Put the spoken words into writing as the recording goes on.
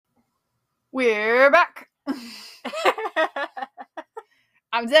We're back.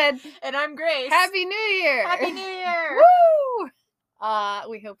 I'm Zed. And I'm Grace. Happy New Year. Happy New Year. Woo!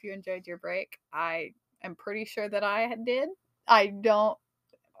 We hope you enjoyed your break. I am pretty sure that I did. I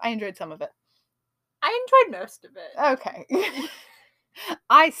enjoyed some of it. I enjoyed most of it. Okay.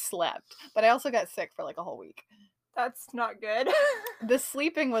 I slept, but I also got sick for like a whole week. That's not good. The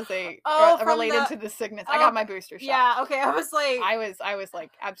sleeping was related to the sickness. I got my booster shot. Yeah, okay. I was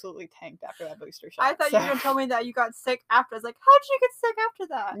like absolutely tanked after that booster shot. I thought you were going to tell me that you got sick after. I was like, how did you get sick after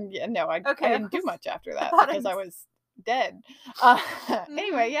that? Yeah, no, I didn't do much after that because I was dead.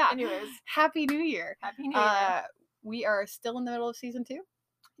 Anyway, yeah. Anyways. Happy New Year. Happy New Year. We are still in the middle of season 2.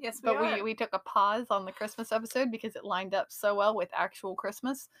 Yes, we are. But we took a pause on the Christmas episode because it lined up so well with actual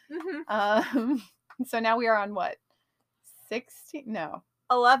Christmas. Mm-hmm. So now we are on what? 16? No.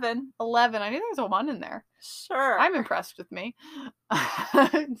 11. 11. I knew there was a 1 in there. Sure. I'm impressed with me.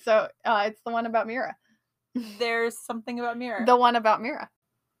 So it's the one about Mira. There's something about Mira. The one about Mira.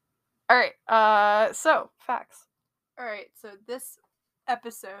 All right. So facts. All right. So this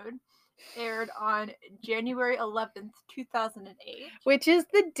episode aired on January 11th, 2008. Which is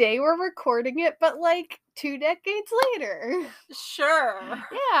the day we're recording it, but like 2 decades later. Sure.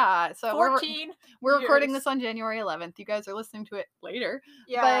 Yeah. So 14 we're recording this on January 11th. You guys are listening to it later.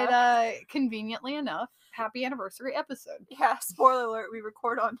 Yeah. But conveniently enough, happy anniversary episode. Yeah, spoiler alert, we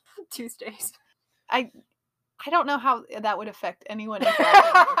record on Tuesdays. I don't know how that would affect anyone interacting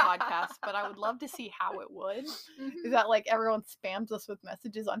with the podcast, but I would love to see how it would. Mm-hmm. Is that like everyone spams us with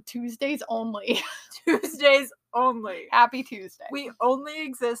messages on Tuesdays only? Tuesdays only. Happy Tuesday. We only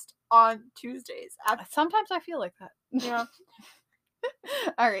exist on Tuesdays. Sometimes I feel like that. Yeah.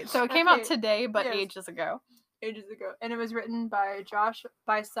 All right, so it came out today, but yes. ages ago. Ages ago. And it was written by Josh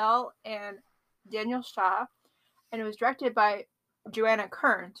Bicel and Daniel Shaw. And it was directed by Joanna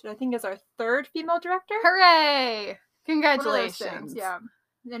Kern, who I think is our 3rd female director. Hooray! Congratulations. Yeah.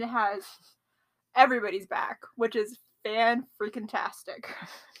 And it has Everybody's Back, which is fan-freaking-tastic.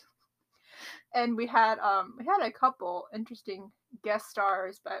 And we had a couple interesting guest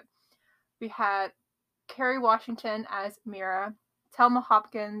stars, but we had Kerry Washington as Mira, Thelma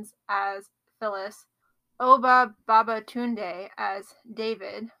Hopkins as Phyllis, Oba Babatunde as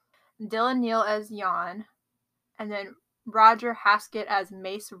David, Dylan Neal as Jan, and then Roger Haskett as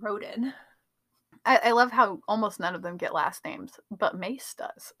Mace Roden. I love how almost none of them get last names, but Mace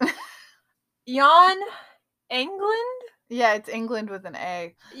does. Jan England? Yeah, it's England with an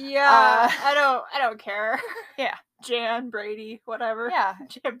A. Yeah, I don't care. Yeah. Jan Brady, whatever. Yeah.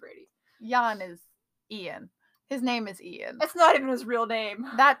 Jan Brady. Jan is Ian. His name is Ian. It's not even his real name.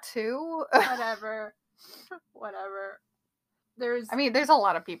 That too? Whatever. There's a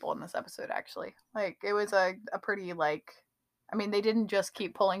lot of people in this episode, actually. Like, it was a pretty, like... they didn't just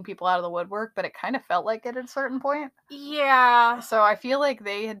keep pulling people out of the woodwork, but it kind of felt like it at a certain point. Yeah. So I feel like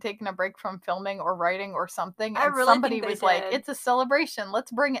they had taken a break from filming or writing or something, and really somebody think they was like, did. it's a celebration.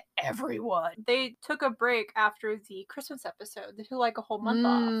 Let's bring everyone. They took a break after the Christmas episode. They took like a whole month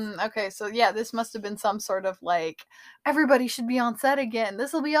off. Okay, so yeah, this must have been some sort of like, everybody should be on set again.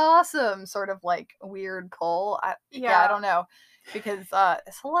 This will be awesome. Sort of like weird pull. I don't know. Because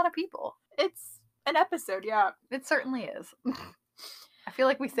it's a lot of people. It's an episode, yeah. It certainly is. I feel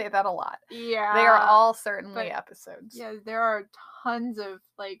like we say that a lot. Yeah. They are all certainly episodes. Yeah, there are tons of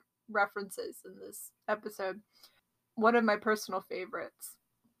like references in this episode. One of my personal favorites.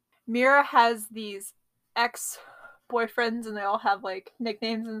 Mira has these ex-boyfriends and they all have like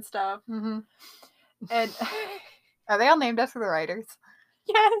nicknames and stuff. Mm-hmm. And are they all named after the writers?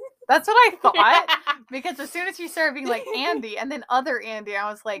 Yes. That's what I thought. Because as soon as you started being like Andy and then other Andy,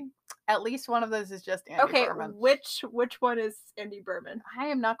 I was like, at least one of those is just Andy Berman. Which one is Andy Berman? I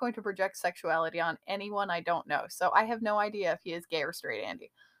am not going to project sexuality on anyone I don't know, so I have no idea if he is gay or straight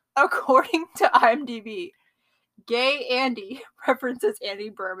Andy. According to IMDb, gay Andy references Andy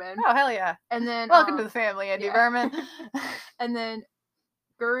Berman. Oh, hell yeah. And then welcome to the family, Andy Berman. And then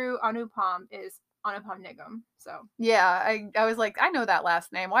Guru Anupam is Anupam Nigam. So yeah, I was like, I know that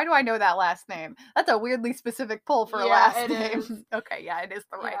last name. Why do I know that last name? That's a weirdly specific pull for a last name. Is. Okay, yeah, it is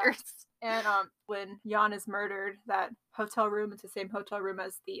the writers. And when Jan is murdered, that hotel room is the same hotel room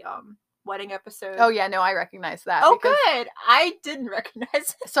as the wedding episode. Oh yeah, no, I recognize that. Oh good. I didn't recognize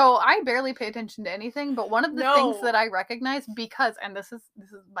it. So I barely pay attention to anything, but one of the things that I recognize, because, and this is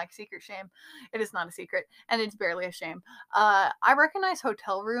my secret shame, it is not a secret, and it's barely a shame. I recognize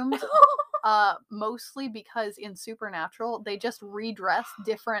hotel rooms Mostly because in Supernatural, they just redress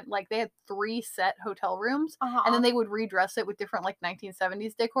different, like, they had 3 set hotel rooms, and then they would redress it with different, like,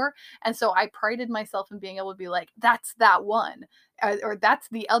 1970s decor, and so I prided myself in being able to be like, that's that one, or that's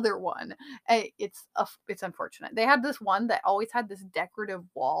the other one. It's unfortunate. They had this one that always had this decorative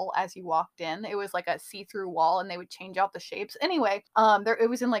wall as you walked in. It was like a see-through wall, and they would change out the shapes. Anyway, it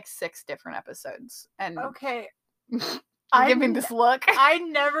was in like 6 different episodes, and okay. Give me this look. I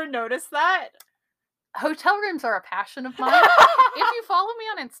never noticed that. Hotel rooms are a passion of mine. If you follow me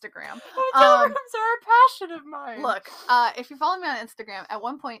on Instagram, hotel rooms are a passion of mine. Look, if you follow me on Instagram, at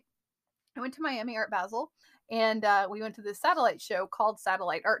one point I went to Miami Art Basel, and we went to this satellite show called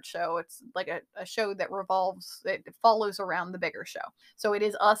Satellite Art Show. It's like a show that it follows around the bigger show. So it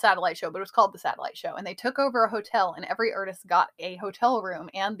is a satellite show, but it was called the Satellite Show. And they took over a hotel, and every artist got a hotel room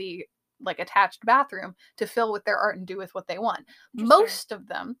and the like attached bathroom to fill with their art and do with what they want. Most of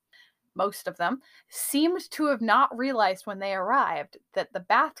them seemed to have not realized when they arrived that the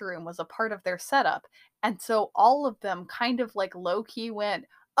bathroom was a part of their setup. And so all of them kind of like low-key went,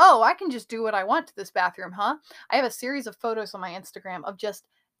 oh, I can just do what I want to this bathroom, huh? I have a series of photos on my Instagram of just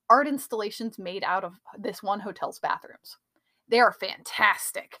art installations made out of this one hotel's bathrooms. They are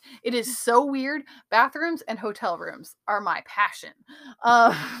fantastic. It is so weird. Bathrooms and hotel rooms are my passion.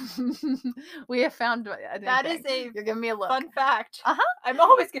 We have found that is You're giving me a look. Fun fact. I'm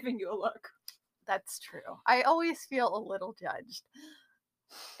always giving you a look. That's true. I always feel a little judged.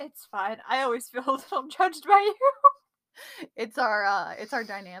 It's fine. I always feel a little judged by you. It's our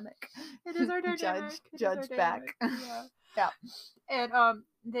dynamic. It is our dynamic. Judge back. Yeah. Yeah. And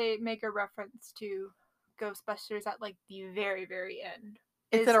they make a reference to Ghostbusters at like the very, very end.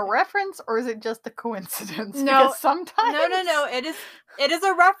 Is it a reference or is it just a coincidence? No. Because sometimes No. It is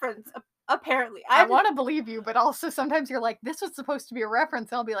a reference. Apparently. I want to believe you, but also sometimes you're like, this was supposed to be a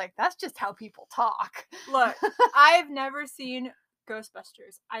reference, and I'll be like, that's just how people talk. Look, I've never seen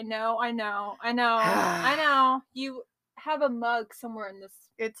Ghostbusters. I know. You have a mug somewhere in this.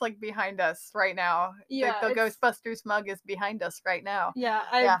 It's like behind us right now. Yeah, the Ghostbusters mug is behind us right now.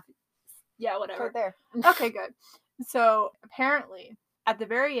 Yeah, whatever. Right there. Okay, good. So apparently, at the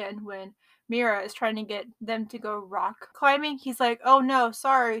very end, when Mira is trying to get them to go rock climbing, he's like, "Oh no,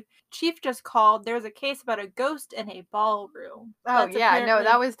 sorry, Chief just called. There's a case about a ghost in a ballroom." Oh yeah, no,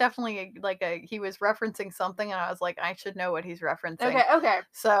 that was definitely he was referencing something, and I was like, I should know what he's referencing. Okay.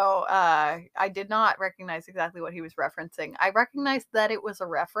 So I did not recognize exactly what he was referencing. I recognized that it was a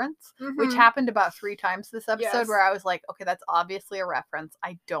reference, which happened about 3 times this episode, where I was like, okay, that's obviously a reference.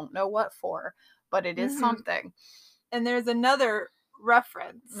 I don't know what for, but it is something. And there's another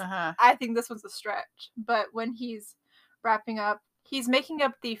reference. I think this was a stretch, but when he's wrapping up, he's making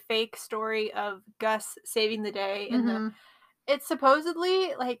up the fake story of Gus saving the day, and it's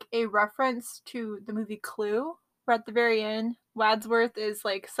supposedly like a reference to the movie Clue, where at the very end Wadsworth is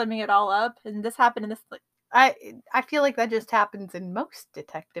like summing it all up, and this happened in this like I feel like that just happens in most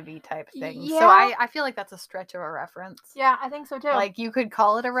detective-y type things. Yeah. So I feel like that's a stretch of a reference. Yeah, I think so too. Like, you could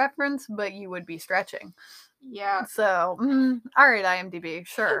call it a reference, but you would be stretching. Yeah. So, all right, IMDb,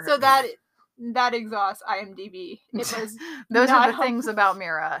 sure. So that exhausts IMDb. It was Those are the things about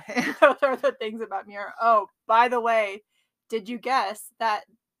Mira. Those are the things about Mira. Oh, by the way, did you guess that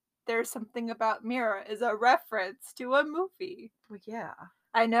There's Something About Mira is a reference to a movie? Well, yeah.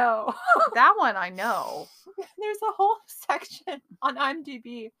 I know. That one I know. There's a whole section on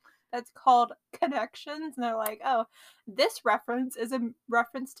IMDb that's called Connections, and they're like, oh, this reference is a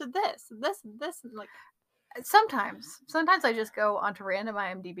reference to this, and like. Sometimes I just go onto random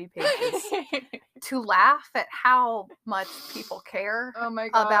IMDb pages to laugh at how much people care. Oh my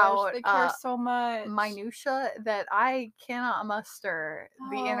gosh, about they care so much minutia that I cannot muster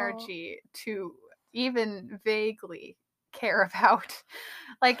the energy to even vaguely care about.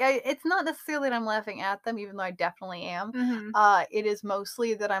 Like, it's not necessarily that I'm laughing at them, even though I definitely am. It is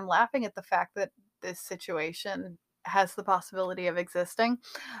mostly that I'm laughing at the fact that this situation has the possibility of existing.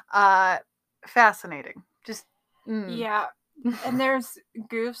 Fascinating. Just yeah. And there's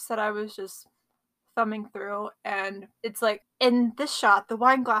goofs that I was just thumbing through, and it's like, in this shot the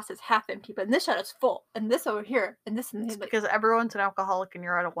wine glass is half empty, but in this shot it's full, and this over here, and this, and this. Because everyone's an alcoholic and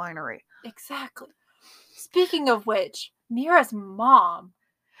you're at a winery. Exactly. Speaking of which, Mira's mom.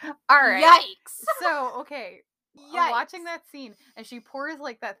 All right. Yikes. So, okay. Yikes. I'm watching that scene, and she pours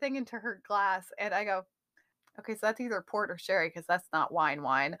like that thing into her glass, and I go, Okay, so that's either port or sherry because that's not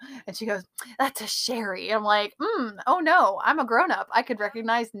wine. And she goes, that's a sherry. I'm like, oh no, I'm a grown up. I could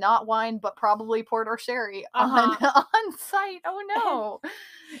recognize not wine, but probably port or sherry on Uh-huh. on site. Oh no.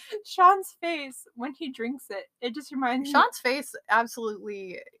 Sean's face when he drinks it, it just reminds me. Sean's face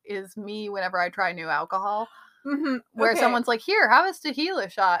absolutely is me whenever I try new alcohol. Where Okay. someone's like, here, have a tequila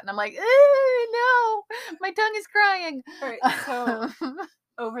shot. And I'm like, no, my tongue is crying. All right, so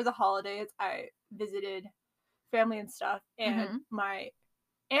over the holidays, I visited family and stuff, and my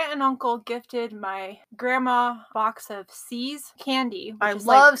aunt and uncle gifted my grandma box of C's candy. I is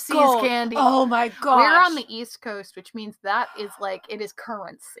love like C's gold. candy. Oh my gosh. We're on the East Coast, which means that is like, it is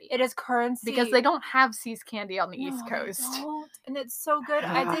currency. It is currency. Because they don't have C's candy on the East No, Coast. they don't. And it's so good.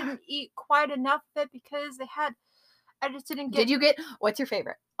 I didn't eat quite enough of it because I just didn't get. What's your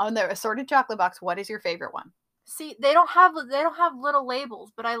favorite? On the assorted chocolate box, what is your favorite one? See, they don't have little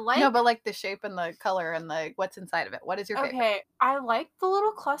labels, but I like. No, but like the shape and the color and the what's inside of it. What is your favorite? Okay, I like the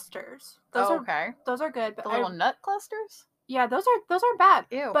little clusters. Those are good. But the little nut clusters? Yeah, those are bad.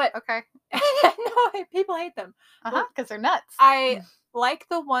 Ew. But okay. No, people hate them. Because they're nuts. I like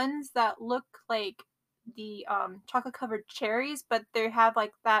the ones that look like the chocolate covered cherries, but they have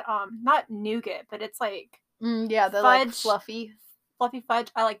like that not nougat, but it's like yeah, the fudge, like fluffy fudge.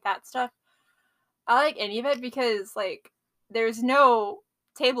 I like that stuff. I like any of it because like there's no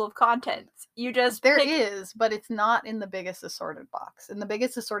table of contents. You just there is, but it's not in the biggest assorted box. In the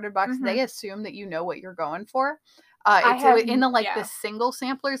biggest assorted box, they assume that you know what you're going for. It's in the the single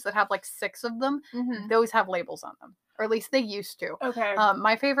samplers that have like 6 of them. Those have labels on them, or at least they used to. Okay.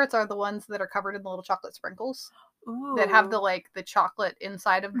 My favorites are the ones that are covered in the little chocolate sprinkles. Ooh. That have the chocolate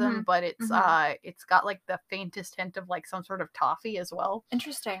inside of them, but it's got like the faintest hint of like some sort of toffee as well.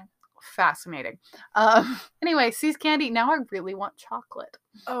 Interesting. Fascinating. Anyway, C's candy. Now I really want chocolate.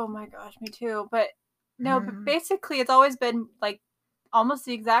 Oh my gosh, me too. But no, but basically it's always been like almost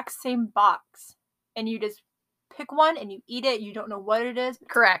the exact same box, and you just pick one and you eat it. You don't know what it is.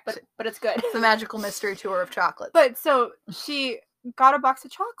 Correct. But it's good. It's the magical mystery tour of chocolate. But so she got a box of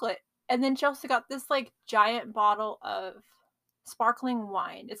chocolate, and then she also got this like giant bottle of sparkling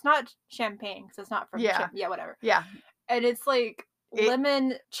wine. It's not champagne because it's not from whatever. Yeah. And it's like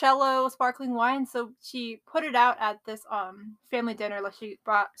limoncello sparkling wine. So she put it out at this family dinner. Like she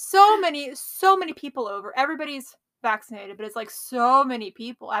brought so many people over. Everybody's vaccinated, but it's like so many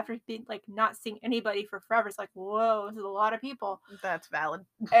people after being like not seeing anybody for forever. It's like, whoa, this is a lot of people. That's valid.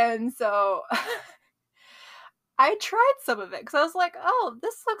 And so I tried some of it because I was like, oh,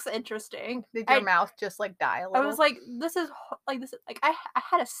 this looks interesting. Did your mouth just like die a little? I was like, this is I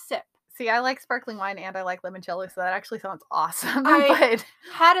had a sip. See, I like sparkling wine and I like limoncello, so that actually sounds awesome. I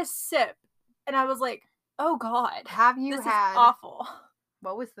had a sip, and I was like, "Oh God, this is awful."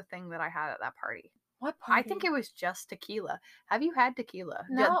 What was the thing that I had at that party? What party? I think it was just tequila. Have you had tequila?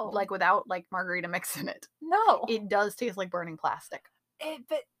 No. Like without like margarita mix in it? No. It does taste like burning plastic.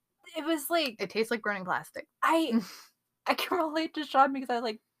 But it was like it tastes like burning plastic. I can relate to Sean because I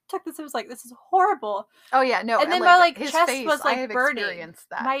like took this. It was like, this is horrible. Oh yeah, no. And then my like chest face, was like burning. Experienced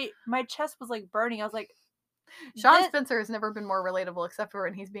that. My chest was like burning. I was like, Sean Spencer has never been more relatable, except for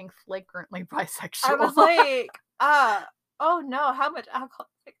when he's being flagrantly bisexual. I was like, oh no, how much alcohol?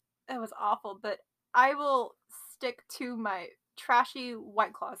 Like, it was awful. But I will stick to my trashy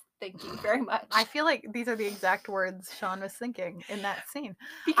White Claws. Thank you very much. I feel like these are the exact words Sean was thinking in that scene.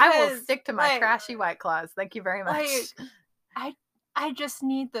 Because, I will stick to my trashy White Claws. Thank you very much. I just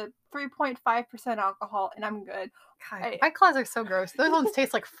need the 3.5% alcohol and I'm good. God, White Claws are so gross. Those ones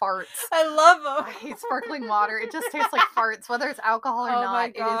taste like farts. I love them. I hate sparkling water. It just tastes like farts. Whether it's alcohol or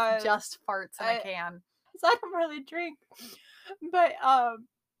not, it is just farts in a can. So I don't really drink. But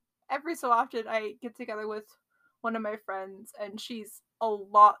every so often I get together with one of my friends and she's a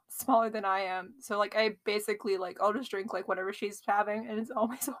lot smaller than I am. So like I basically like I'll just drink like whatever she's having and it's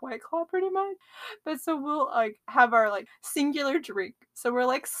always a White Claw pretty much. But so we'll like have our like singular drink. So we're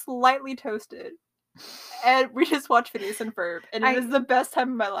like slightly toasted. And we just watch Phineas and Ferb and it is the best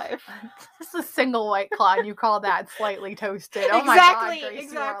time of my life. This is a single White Claw and you call that slightly toasted. Oh my God, Grace,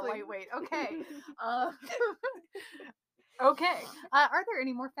 exactly. You are a lightweight. Okay. Okay. Are there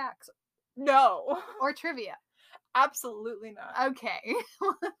any more facts? No. Or trivia? Absolutely not. Okay,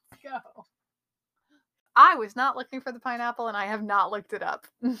 let's go. I was not looking for the pineapple and I have not looked it up.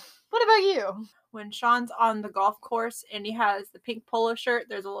 What about you? When Sean's on the golf course and he has the pink polo shirt,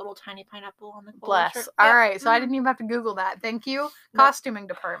 there's a little tiny pineapple on the polo shirt. All right, so I didn't even have to Google that. Thank you, costuming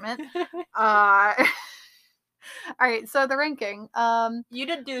department. All right, so the ranking. You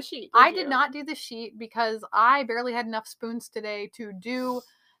didn't do the sheet. I did not do the sheet because I barely had enough spoons today to do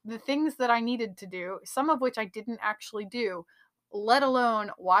the things that I needed to do, some of which I didn't actually do, let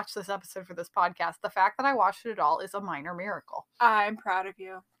alone watch this episode for this podcast. The fact that I watched it at all is a minor miracle. I'm proud of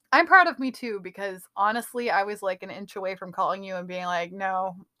you. I'm proud of me too, because honestly, I was like an inch away from calling you and being like,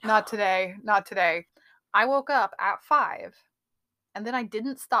 no, not today, not today. I woke up at 5 and then I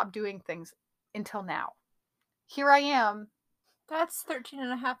didn't stop doing things until now. Here I am. That's 13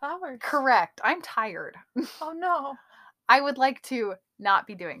 and a half hours. Correct. I'm tired. Oh no. I would like to not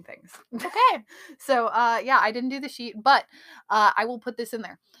be doing things. Okay. So, yeah, I didn't do the sheet, but I will put this in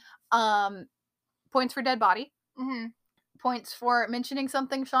there. Points for dead body. Mm-hmm. Points for mentioning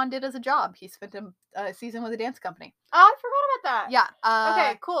something Sean did as a job. He spent a season with a dance company. Oh, I forgot about that. Yeah.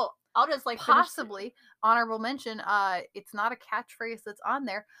 Okay, cool. I'll just like possibly honorable mention. It's not a catchphrase that's on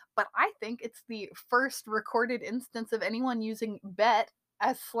there, but I think it's the first recorded instance of anyone using bet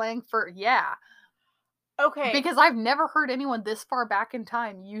as slang for yeah. Okay. Because I've never heard anyone this far back in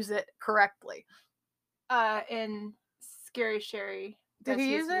time use it correctly. In Scary Sherry. Did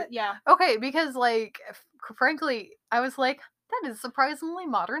he use it? Yeah. Okay, because like frankly, I was like, that is surprisingly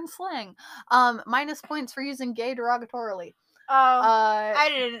modern slang. Minus points for using gay derogatorily.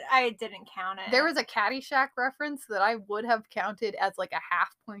 I didn't count it. There was a Caddyshack reference that I would have counted as like a half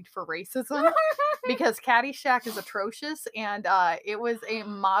point for racism because Caddyshack is atrocious, and it was a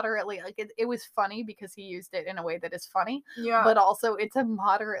moderately like it was funny because he used it in a way that is funny. Yeah. But also it's a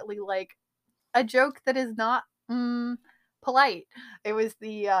moderately like a joke that is not polite. It was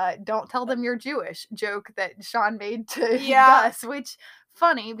the don't tell them you're Jewish joke that Sean made to Gus, which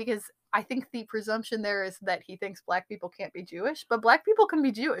funny because I think the presumption there is that he thinks black people can't be Jewish, but black people can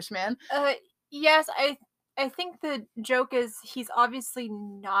be Jewish, man. Yes, I think the joke is he's obviously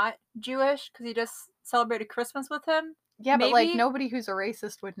not Jewish because he just celebrated Christmas with him. Yeah, maybe? But like nobody who's a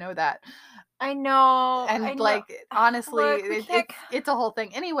racist would know that. I know. And like honestly, it's a whole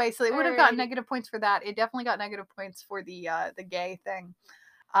thing. Anyway, so it would have got negative points for that. It definitely got negative points for the gay thing.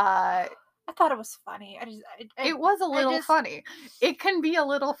 I thought it was funny. It was a little funny. It can be a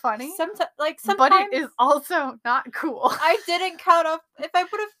little funny. Sometimes, but it is also not cool. I didn't count up. If I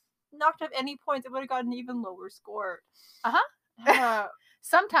would have knocked up any points, it would have gotten an even lower score.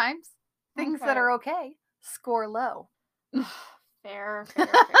 Sometimes things that are okay score low. Fair.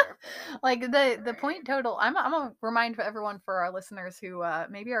 Like the point total. I'm gonna remind everyone for our listeners who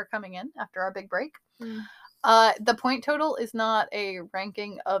maybe are coming in after our big break. The point total is not a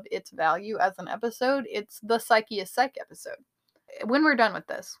ranking of its value as an episode. It's the Psyche is Psych episode. When we're done with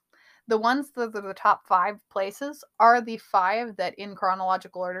this, the ones that are the top 5 places are the 5 that in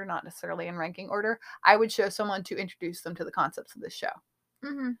chronological order, not necessarily in ranking order, I would show someone to introduce them to the concepts of this show.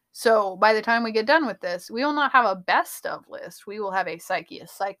 Mm-hmm. So by the time we get done with this, we will not have a best of list. We will have a Psyche is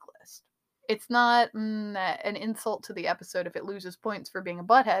Psych list. It's not an insult to the episode if it loses points for being a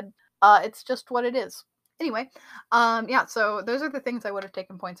butthead. It's just what it is. Anyway, yeah, so those are the things I would have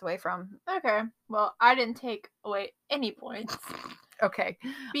taken points away from. Okay. Well, I didn't take away any points. Okay.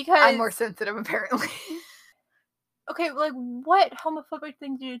 Because I'm more sensitive, apparently. Okay, like, what homophobic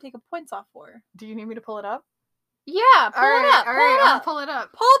thing did you take points off for? Do you need me to pull it up? Yeah, pull it up. All right, I'll pull it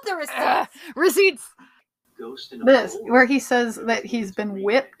up. Pull up the receipts. Receipts! This, where he says that he's been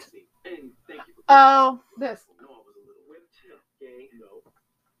whipped. Oh, this.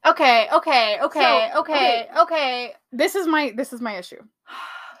 Okay. This is my issue.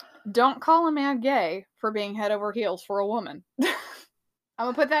 Don't call a man gay for being head over heels for a woman. I'm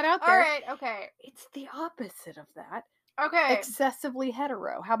gonna put that out there. Alright, okay. It's the opposite of that. Okay. Excessively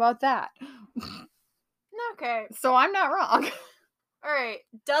hetero. How about that? Okay. So I'm not wrong. Alright.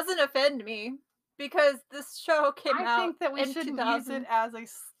 Doesn't offend me. Because this show came out. I think that we shouldn't use it as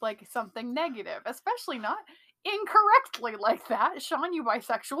something negative. Especially not incorrectly like that. Sean, you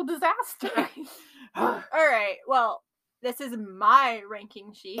bisexual disaster. Alright, well, this is my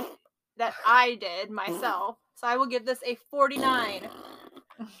ranking sheet that I did myself. So I will give this a 49.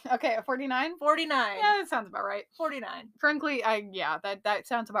 Okay, a 49? 49. Yeah, that sounds about right. 49. Frankly, that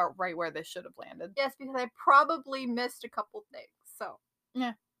sounds about right where this should have landed. Yes, because I probably missed a couple things. So,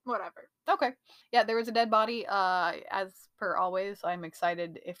 yeah. Whatever. Okay. Yeah, there was a dead body. As per always, I'm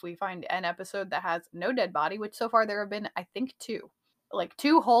excited if we find an episode that has no dead body, which so far there have been, I think, 2. Like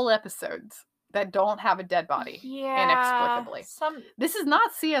 2 whole episodes that don't have a dead body. Yeah. Inexplicably. This is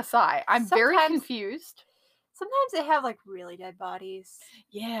not CSI. I'm very confused. Sometimes they have, like, really dead bodies.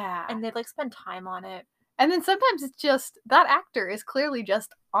 Yeah. And they, like, spend time on it. And then sometimes it's just, that actor is clearly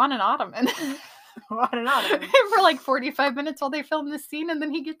just on an ottoman. For like 45 minutes while they film this scene, and then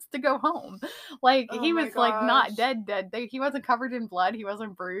he gets to go home. Like, he was like not dead. He wasn't covered in blood. He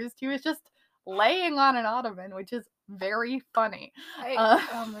wasn't bruised. He was just laying on an ottoman, which is very funny.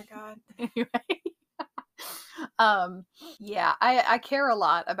 Oh my god. Anyway. Yeah, I care a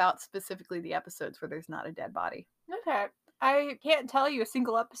lot about specifically the episodes where there's not a dead body. Okay. I can't tell you a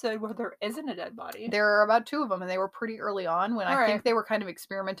single episode where there isn't a dead body. There are about 2 of them, and they were pretty early on when I think they were kind of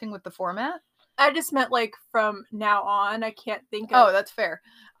experimenting with the format. I just meant like from now on. I can't think of. Oh, that's fair.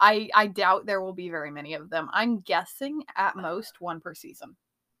 I doubt there will be very many of them. I'm guessing at most 1 per season.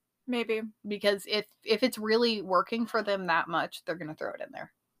 Maybe. Because if it's really working for them that much, they're going to throw it in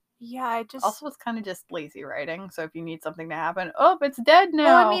there. Yeah, Also, it's kind of just lazy writing. So if you need something to happen, oh, it's dead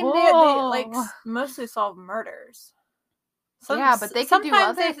now. Well, I mean, they like mostly solve murders. Yeah, but they can do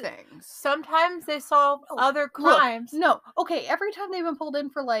other things. Sometimes they solve other crimes. Look, no, okay, every time they've been pulled in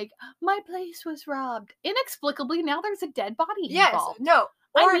for like, my place was robbed, inexplicably, now there's a dead body involved. No.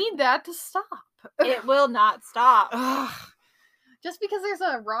 I need that to stop. It will not stop. Just because there's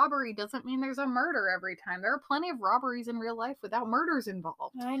a robbery doesn't mean there's a murder every time. There are plenty of robberies in real life without murders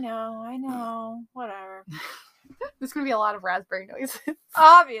involved. I know. Whatever. There's going to be a lot of raspberry noises.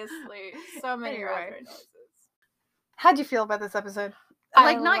 Obviously. So many raspberry noises. How'd you feel about this episode?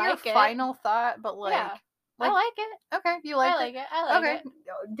 Not your final thought, but like... Yeah. I like it. Okay, you like it? I like it.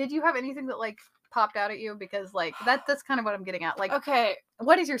 Did you have anything that like popped out at you? Because like that's kind of what I'm getting at. Like, okay,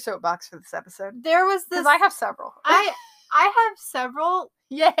 what is your soapbox for this episode? There was this... Because I have several. I have several.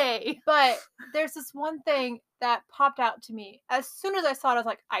 Yay! But there's this one thing that popped out to me. As soon as I saw it, I was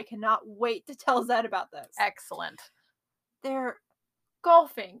like, I cannot wait to tell Zed about this. Excellent. They're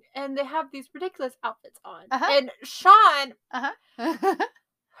golfing, and they have these ridiculous outfits on. And Sean...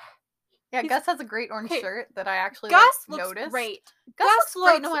 Yeah, Gus has a great orange shirt that I actually Gus like, looks noticed. great. Gus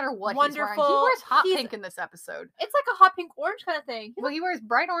looks great no matter what he's wearing. He wears hot pink in this episode. It's like a hot pink orange kind of thing. Well, he wears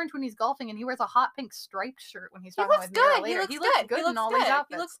bright orange when he's golfing, and he wears a hot pink striped shirt when he's talking with Mira later. He looks good in all these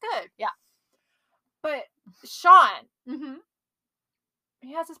outfits. He looks good. Yeah. But Sean,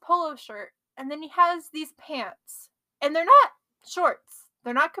 he has his polo shirt, and then he has these pants, and they're not shorts.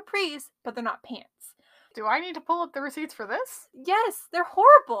 They're not capris, but they're not pants. Do I need to pull up the receipts for this? Yes, they're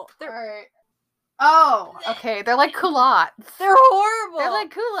horrible. All right. Oh, okay. They're like culottes. They're horrible. They're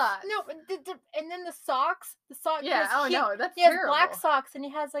like culottes. No, and then the socks. Yeah. Oh no, that's he terrible. He has black socks, and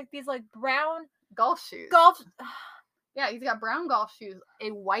he has like these like brown golf shoes. Yeah, he's got brown golf shoes,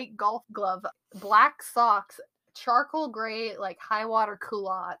 a white golf glove, black socks, charcoal gray like high water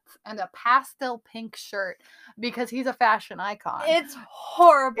culottes, and a pastel pink shirt because he's a fashion icon. It's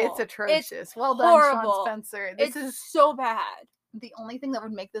horrible. It's atrocious. Well done, Sean Spencer. This is so bad. The only thing that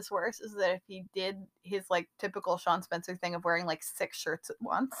would make this worse is that if he did his like typical Sean Spencer thing of wearing like 6 shirts at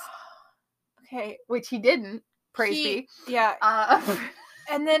once. Okay, which he didn't. Praise be. Yeah.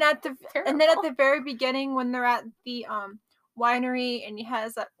 And then at the very beginning when they're at the winery and he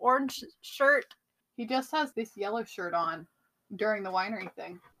has that orange shirt. He just has this yellow shirt on during the winery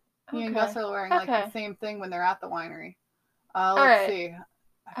thing. He and Gus are wearing like the same thing when they're at the winery. Let's see.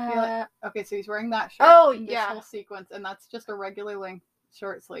 I feel like, okay, so he's wearing that shirt. Oh, in this whole sequence, and that's just a regular length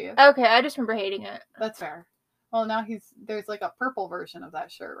short sleeve. Okay, I just remember hating it. That's fair. Well, now there's like a purple version of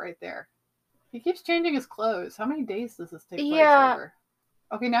that shirt right there. He keeps changing his clothes. How many days does this take place over?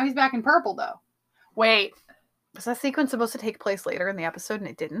 Okay, now he's back in purple though. Wait, was that sequence supposed to take place later in the episode and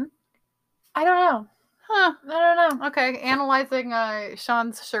it didn't? I don't know. Huh. I don't know. Okay, analyzing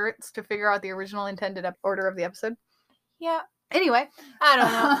Sean's shirts to figure out the original intended order of the episode. Yeah. Anyway.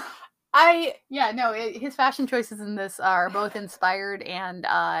 I don't know. His fashion choices in this are both inspired and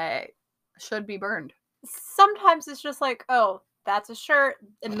should be burned. Sometimes it's just like, oh, that's a shirt,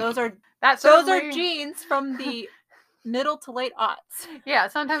 and those are jeans from the middle to late aughts. Yeah,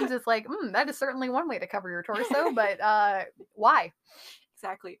 sometimes it's like, that is certainly one way to cover your torso, but why?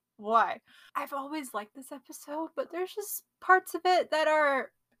 Exactly. Why? I've always liked this episode, but there's just parts of it that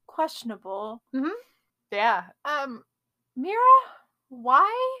are questionable. Yeah. Mira,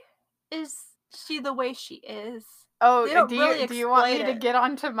 why is she the way she is? Oh, do you want me to get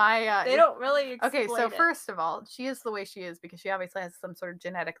onto my... They don't really explain Okay, so first of all, she is the way she is because she obviously has some sort of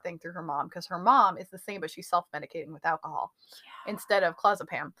genetic thing through her mom, because her mom is the same, but she's self-medicating with alcohol instead of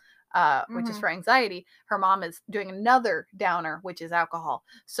clozapam, which is for anxiety. Her mom is doing another downer, which is alcohol.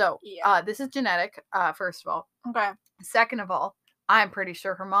 So this is genetic, first of all. Okay. Second of all, I'm pretty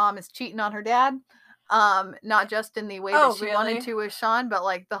sure her mom is cheating on her dad. Not just in the way that she wanted to with Sean, but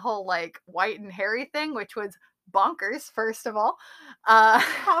like the whole like white and hairy thing, which was bonkers, first of all.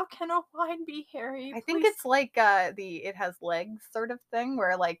 How can a wine be hairy? I think it's like it has legs sort of thing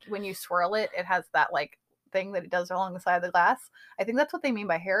where like when you swirl it, it has that like thing that it does along the side of the glass. I think that's what they mean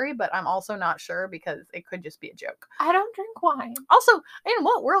by hairy, but I'm also not sure because it could just be a joke. I don't drink wine. Also, in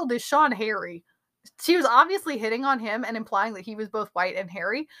what world is Sean hairy? She was obviously hitting on him and implying that he was both white and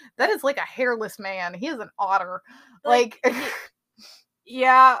hairy. That is like a hairless man. He is an otter. Like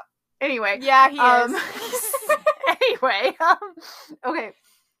yeah. Anyway. Yeah, he is. Anyway. Okay.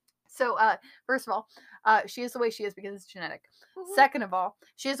 So, first of all, she is the way she is because it's genetic. Mhm. Second of all,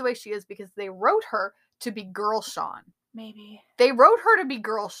 she is the way she is because they wrote her to be Girl Sean. Maybe. They wrote her to be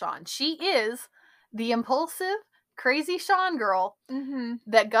Girl Sean. She is the impulsive, crazy Sean girl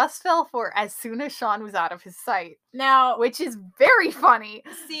that Gus fell for as soon as Sean was out of his sight. Now, which is very funny.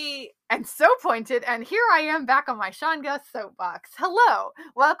 See, and so pointed. And here I am back on my Sean Gus soapbox. Hello,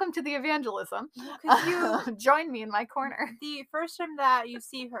 welcome to the evangelism. Join me in my corner. The first time that you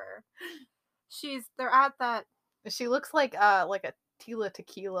see her, they're at that. She looks like a Tila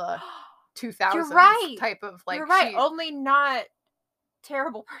Tequila 2000s You're right. type of like. You're right. Only not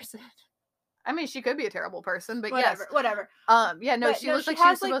terrible person. I mean, she could be a terrible person, but whatever, yes. Whatever. Yeah, no, she looks like she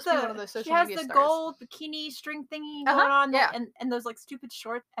was supposed to be one of those social media stars. She has the gold bikini string thingy going on, yeah. and those like stupid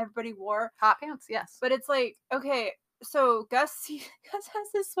shorts everybody wore. Hot pants, yes. But it's like, okay, so Gus has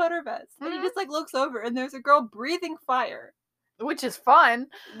this sweater vest, and he just like looks over, and there's a girl breathing fire. Which is fun.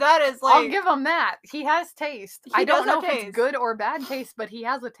 That is like... I'll give him that. He has taste. I don't know if it's good or bad taste, but he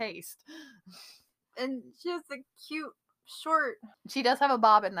has a taste. And she has a cute short. She does have a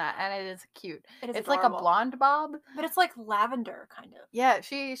bob in that, and it is cute. It's like a blonde bob, but it's like lavender kind of. Yeah,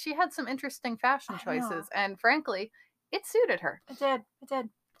 she had some interesting fashion choices, and frankly, it suited her. It did.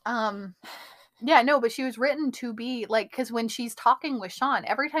 Yeah, no, but she was written to be like, because when she's talking with Sean,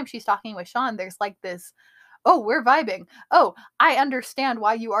 every time she's talking with Sean, there's like this, oh, we're vibing. Oh, I understand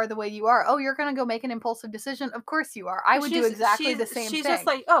why you are the way you are. Oh, you're going to go make an impulsive decision? Of course you are. I would do exactly the same thing. She's just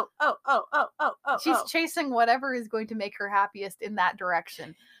like, oh. She's chasing whatever is going to make her happiest in that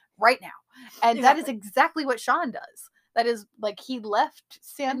direction right now. And that is exactly what Sean does. That is like he left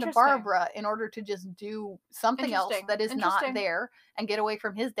Santa Barbara in order to just do something else that is not there and get away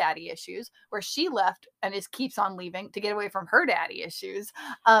from his daddy issues, where she left and keeps on leaving to get away from her daddy issues.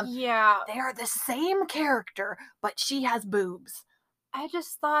 Yeah. They are the same character, but she has boobs. I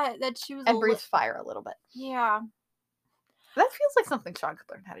just thought that she was... And breathes fire a little bit. Yeah. That feels like something Sean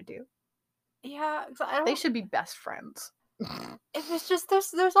could learn how to do. Yeah. They should be best friends. It was just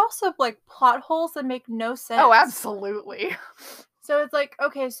there's also like plot holes that make no sense. Oh, absolutely. So it's like,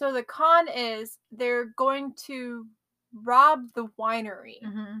 okay, so the con is they're going to rob the winery.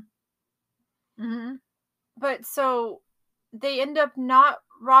 But so they end up not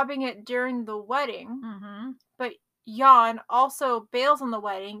robbing it during the wedding. But Jan also bails on the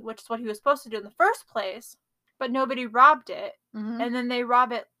wedding, which is what he was supposed to do in the first place. But nobody robbed it. And then they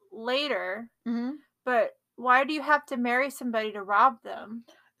rob it later. But why do you have to marry somebody to rob them?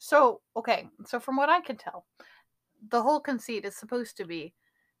 So, okay. So from what I can tell, the whole conceit is supposed to be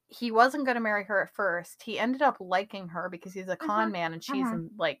he wasn't going to marry her at first. He ended up liking her because he's a con man and she's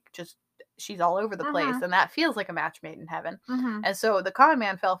she's all over the place. And that feels like a match made in heaven. And so the con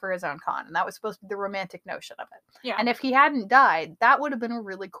man fell for his own con. And that was supposed to be the romantic notion of it. Yeah. And if he hadn't died, that would have been a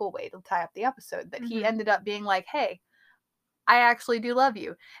really cool way to tie up the episode. That he ended up being like, hey, I actually do love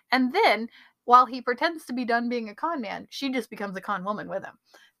you. And then... while he pretends to be done being a con man, she just becomes a con woman with him.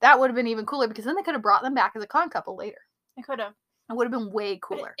 That would have been even cooler because then they could have brought them back as a con couple later. They could have. It would have been way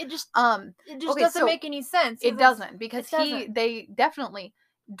cooler. It just doesn't make any sense. It doesn't because they definitely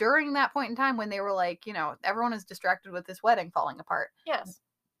during that point in time when they were like, everyone is distracted with this wedding falling apart. Yes.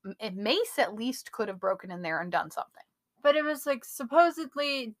 Mace at least could have broken in there and done something. But it was like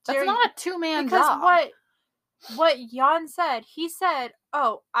supposedly that's not a two-man job. Because what Jan said, he said,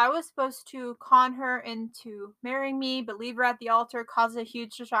 oh, I was supposed to con her into marrying me, but leave her at the altar, cause a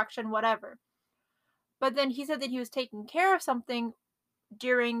huge distraction, whatever. But then he said that he was taking care of something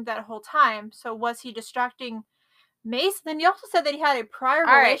during that whole time. So was he distracting Mace? Then he also said that he had a prior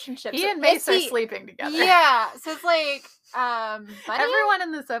relationship. He and Mace are sleeping together. Yeah. So it's like, buddy? Everyone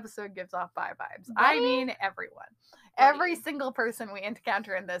in this episode gives off bi vibes. I mean, everyone. Every single person we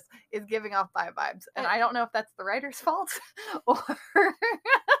encounter in this is giving off bi vibes. And I don't know if that's the writer's fault or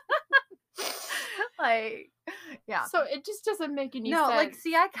yeah. So it just doesn't make any sense.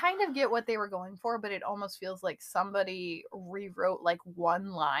 No, I kind of get what they were going for, but it almost feels like somebody rewrote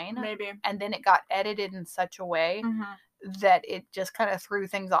one line. Maybe. And then it got edited in such a way that it just kind of threw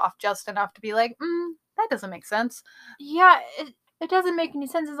things off just enough to be like, that doesn't make sense. Yeah, it doesn't make any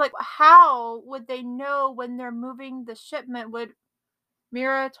sense. It's like, how would they know when they're moving the shipment? Would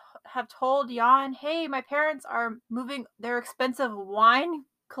Mira have told Jan, hey, my parents are moving their expensive wine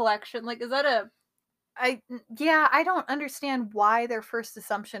collection? Like, is that I don't understand why their first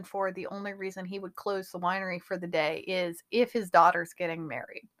assumption for the only reason he would close the winery for the day is if his daughter's getting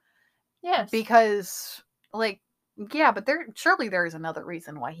married. Yes. Because, like, yeah, but surely there is another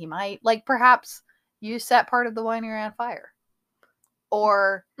reason why he might. Like, perhaps you set part of the winery on fire.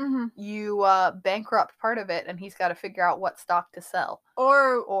 Or you bankrupt part of it and he's got to figure out what stock to sell.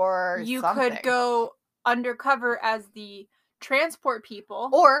 Or you something. could go undercover as the transport people.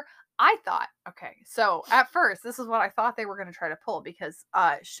 Or I thought, okay, so at first, this is what I thought they were going to try to pull because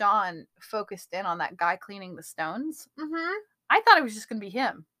Sean focused in on that guy cleaning the stones. I thought it was just going to be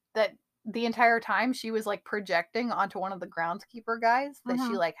him. That the entire time she was like projecting onto one of the groundskeeper guys that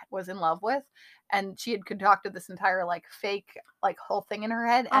she like was in love with, and she had concocted this entire like fake like whole thing in her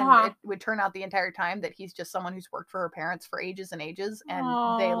head, and it would turn out the entire time that he's just someone who's worked for her parents for ages and ages, and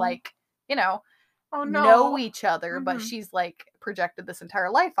they like, you know, know each other, but she's like projected this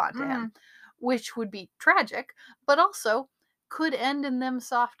entire life onto him, which would be tragic, but also could end in them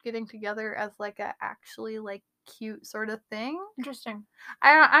soft getting together as like a actually like cute sort of thing. Interesting.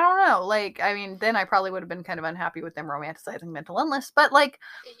 I don't know. Like, I mean, then I probably would have been kind of unhappy with them romanticizing mental illness, but like,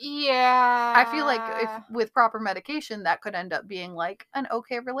 yeah, I feel like if with proper medication, that could end up being like an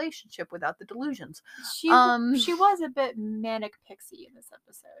okay relationship without the delusions. She was a bit manic pixie in this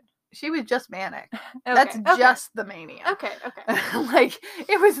episode. She was just manic. That's just the mania. Okay. Like,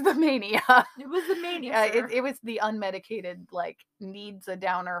 it was the mania. It was the mania. It was the unmedicated, like, needs a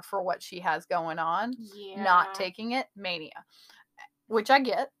downer for what she has going on. Yeah. Not taking it. Mania. Which I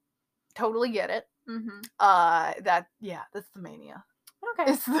get. Totally get it. That's the mania. Okay.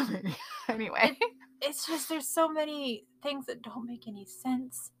 It's the mania. Anyway. It's just, there's so many things that don't make any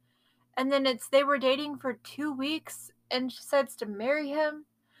sense. And then they were dating for 2 weeks and she decides to marry him.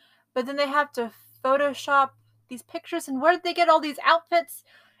 But then they have to Photoshop these pictures, and where did they get all these outfits?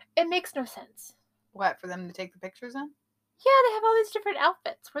 It makes no sense. What, for them to take the pictures in? Yeah, they have all these different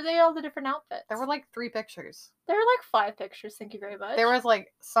outfits. Were they all the different outfits? There were like 3 pictures. There were like 5 pictures, thank you very much. There was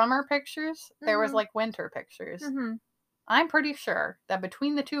like summer pictures. There was like winter pictures. I'm pretty sure that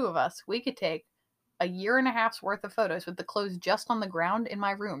between the two of us, we could take a year and a half's worth of photos with the clothes just on the ground in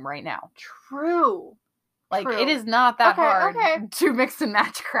my room right now. True. Like, it is not that hard to mix and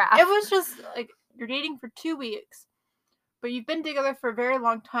match crap. It was just, like, you're dating for 2 weeks, but you've been together for a very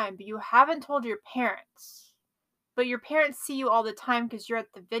long time, but you haven't told your parents. But your parents see you all the time because you're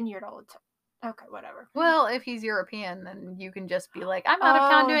at the vineyard all the time. Okay, whatever. Well, if he's European, then you can just be like, I'm out of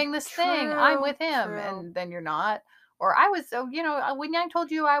town doing this thing. I'm with him. And then you're not. Or I was, when I told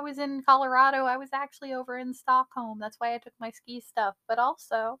you I was in Colorado, I was actually over in Stockholm. That's why I took my ski stuff. But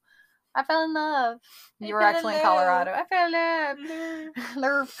also, I fell in love. You were actually in Colorado. I fell in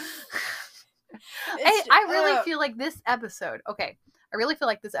love. I really feel like this episode, I really feel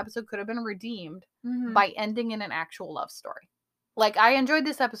like this episode could have been redeemed by ending in an actual love story. Like, I enjoyed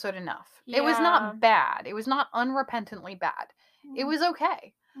this episode enough. Yeah. It was not bad. It was not unrepentantly bad. It was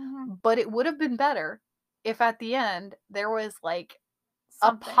okay. But it would have been better if at the end there was like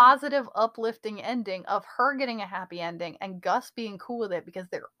something. A positive, uplifting ending of her getting a happy ending and Gus being cool with it because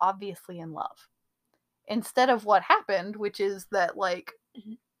they're obviously in love. Instead of what happened, which is that, like,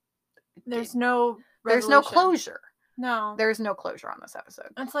 there's no closure. No. There's no closure on this episode.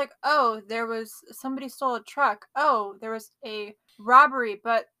 It's like, somebody stole a truck. Oh, there was a robbery,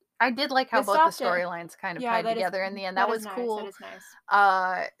 but I did like how both the storylines kind of tied together in the end. That was cool. That is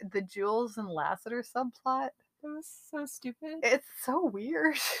nice. The Jules and Lassiter subplot. That was so stupid. It's so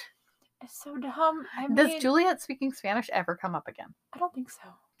weird. It's so dumb. Does Juliet speaking Spanish ever come up again? I don't think so.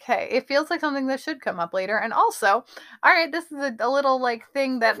 Okay, it feels like something that should come up later. And also, all right, this is a little like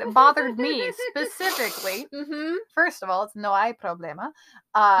thing that bothered me specifically. First of all, it's no hay problema.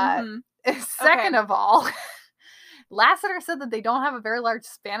 Second of all, Lassiter said that they don't have a very large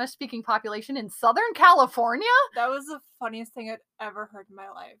Spanish-speaking population in Southern California. That was the funniest thing I'd ever heard in my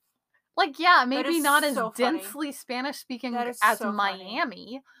life. Like, yeah, maybe not as densely Spanish-speaking as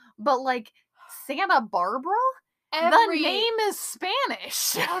Miami, but like Santa Barbara? The name is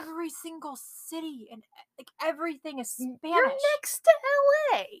Spanish. Every single city and like everything is Spanish. You're next to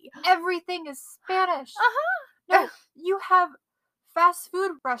LA. Everything is Spanish. No, you have fast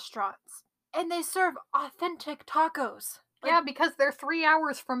food restaurants and they serve authentic tacos. Like, yeah, because they're 3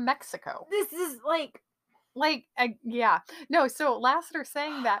 hours from Mexico. This is yeah. No, so Lassiter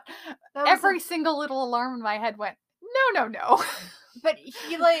saying that every single little alarm in my head went, no. But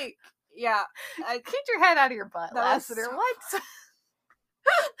he yeah. Keep your head out of your butt, Lassiter. What?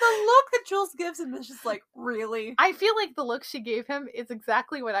 The look that Jules gives him is just like, really? I feel like the look she gave him is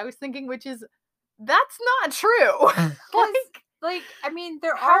exactly what I was thinking, which is, that's not true. I mean,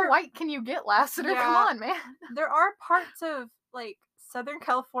 how white can you get, Lassiter? Yeah, come on, man. There are parts of, like, Southern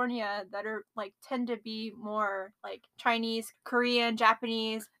California that are like tend to be more like Chinese, Korean,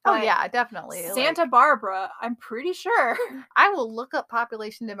 Japanese. Oh yeah, definitely. Santa Barbara, I'm pretty sure. I will look up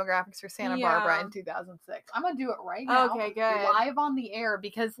population demographics for Santa Barbara Yeah. in 2006. I'm gonna do it right now. Okay, good. Live on the air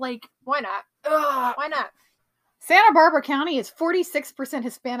because like Why not? Why not? Santa Barbara County is 46%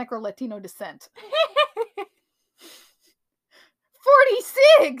 Hispanic or Latino descent.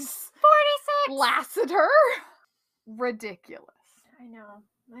 46! 46! Lassiter? Ridiculous. I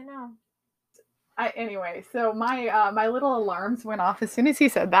know. Anyway, so my my little alarms went off as soon as he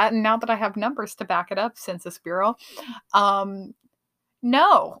said that, and now that I have numbers to back it up, Census Bureau,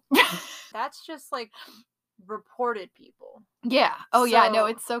 no. That's just like reported people. Yeah. Oh yeah, no, So-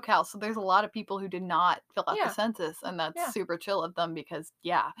 it's SoCal, so there's a lot of people who did not fill out Yeah. the census, and that's Yeah. super chill of them because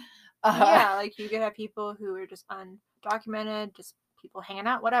yeah. Yeah, like you could have people who are just undocumented, just people hanging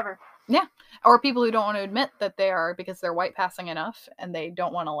out, whatever. Or people who don't want to admit that they are because they're white passing enough and they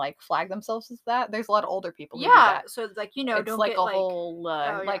don't want to like flag themselves as that. There's a lot of older people who do Yeah, that. so it's like, you know, It's don't like get a like whole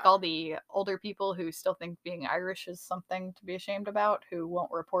like yeah. all the older people who still think being Irish is something to be ashamed about, who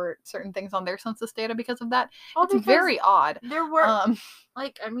won't report certain things on their census data because of that. Oh, It's because very odd. there were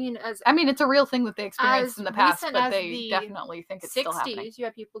Like I mean it's a real thing that they experienced as in the past, recent but as they the definitely think it's still happening. 60s, you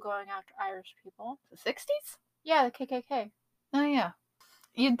have people going after Irish people. The 60s? Yeah, the KKK. Oh yeah.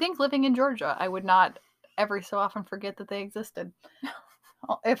 You'd think living in Georgia, I would not every so often forget that they existed.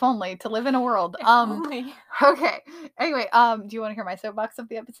 If only to live in a world. Only. Okay. Anyway, do you want to hear my soapbox of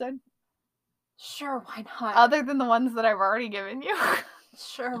the episode? Sure, why not? Other than the ones that I've already given you.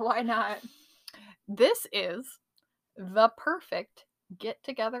 Sure, why not? This is the perfect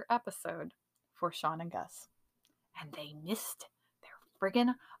get-together episode for Sean and Gus. And they missed their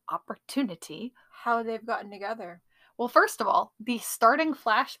friggin' opportunity. How they've gotten together. Well, first of all, the starting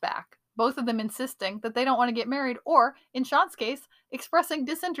flashback, both of them insisting that they don't want to get married, or, in Sean's case, expressing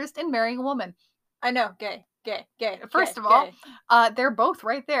disinterest in marrying a woman. I know, gay. First of all, they're both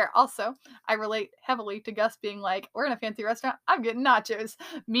right there. Also, I relate heavily to Gus being like, we're in a fancy restaurant, I'm getting nachos.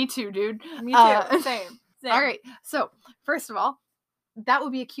 Me too, dude. Me too. Same. All right. So, first of all, that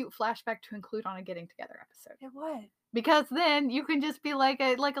would be a cute flashback to include on a getting together episode. It would. Because then you can just be like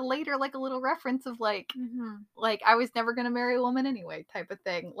a later, like a little reference of like I was never gonna marry a woman anyway type of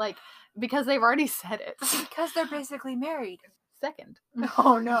thing. Like, because they've already said it. Because they're basically married. Second.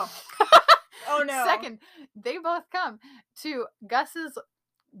 Oh no. Oh no. Second, they both come to Gus's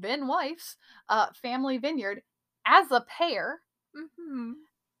then wife's family vineyard as a pair.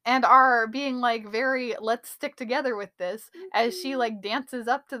 And are being like very, let's stick together with this, as she like dances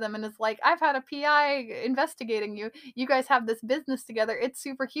up to them and is like, I've had a PI investigating you. You guys have this business together. It's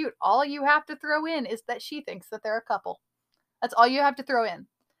super cute. All you have to throw in is that she thinks that they're a couple. That's all you have to throw in.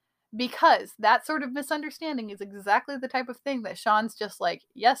 Because that sort of misunderstanding is exactly the type of thing that Sean's just like,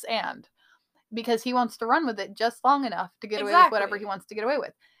 yes, and. Because he wants to run with it just long enough to get away with whatever he wants to get away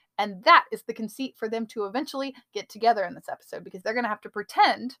with. And that is the conceit for them to eventually get together in this episode, because they're going to have to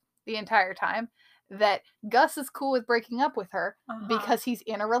pretend the entire time that Gus is cool with breaking up with her because he's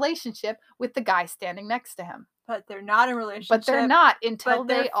in a relationship with the guy standing next to him. But they're not in a relationship. But they're not until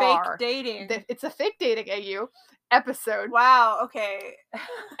they're they fake are. dating. It's a fake dating AU episode. Wow, okay.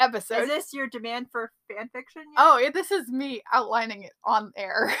 Episode. Is this your demand for fan fiction? Oh, this is me outlining it on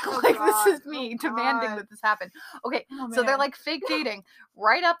air. This is me demanding that this happen. Okay, so they're like fake dating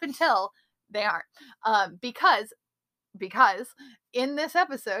right up until they aren't. Because in this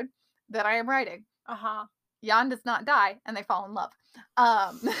episode that I am writing, Jan does not die and they fall in love.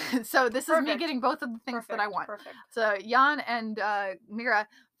 So this is me getting both of the things that I want. Perfect. So Jan and Mira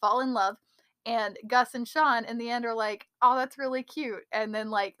fall in love. And Gus and Sean in the end are like, oh, that's really cute. And then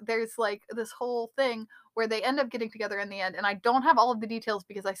like there's like this whole thing where they end up getting together in the end. And I don't have all of the details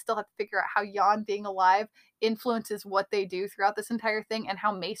because I still have to figure out how Jan being alive influences what they do throughout this entire thing and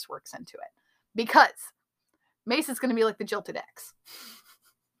how Mace works into it. Because Mace is going to be like the jilted ex.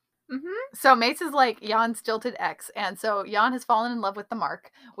 So Mace is like Jan's jilted ex. And so Jan has fallen in love with the Mark,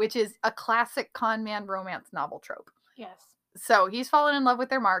 which is a classic con man romance novel trope. Yes. So he's fallen in love with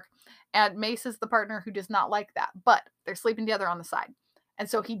their Mark, and Mace is the partner who does not like that, but they're sleeping together on the side. And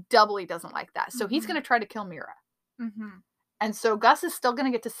so he doubly doesn't like that. So he's going to try to kill Mira. And so Gus is still going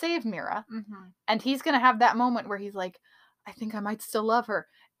to get to save Mira. And he's going to have that moment where he's like, I think I might still love her.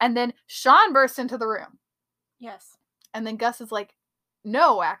 And then Sean bursts into the room. Yes. And then Gus is like,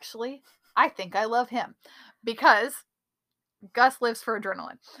 no, actually, I think I love him. Because Gus lives for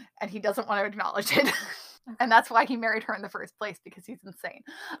adrenaline. And he doesn't want to acknowledge it. And that's why he married her in the first place, because he's insane.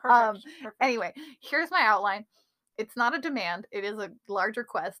 Perfect. Anyway, here's my outline. It's not a demand. It is a large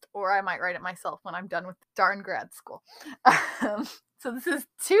request, or I might write it myself when I'm done with darn grad school. So this is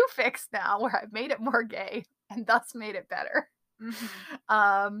 2 fics now where I've made it more gay and thus made it better.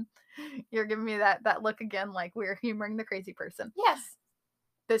 Mm-hmm. You're giving me that look again, like we're humoring the crazy person. Yes.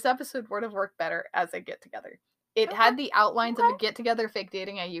 This episode would have worked better as a get together. It had the outlines of a get together fake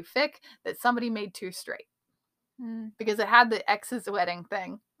dating AU fic that somebody made too straight. Because it had the ex's wedding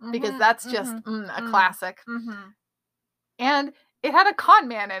thing. Because that's just a classic. And it had a con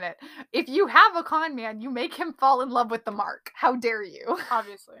man in it. If you have a con man, you make him fall in love with the Mark. How dare you?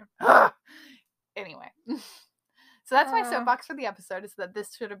 Obviously. Anyway. So that's my soapbox for the episode, is that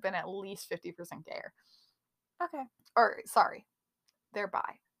this should have been at least 50% gayer. Okay. Or, sorry. They're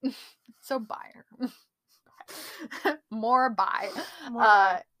bi. So buyer. More bi.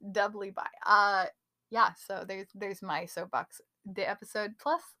 Doubly bi. Yeah, so there's my soapbox. The episode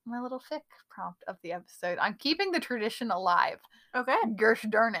plus my little fic prompt of the episode. I'm keeping the tradition alive. Okay. Gersh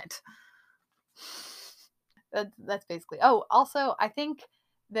darn it. That's basically. Oh, also, I think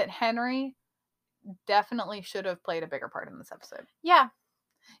that Henry definitely should have played a bigger part in this episode. Yeah.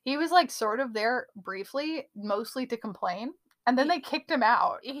 He was like sort of there briefly, mostly to complain, and then they kicked him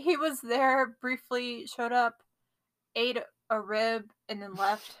out. He was there briefly, showed up, ate a rib, and then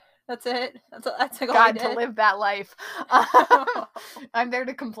left. That's it. That's like all God, to live that life. I'm there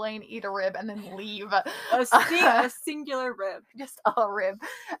to complain, eat a rib, and then leave. A singular rib. Just a rib.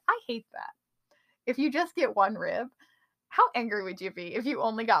 I hate that. If you just get one rib, how angry would you be if you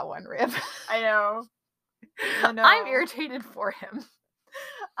only got one rib? I know. I'm irritated for him.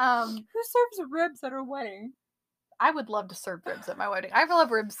 Who serves ribs at a wedding? I would love to serve ribs at my wedding. I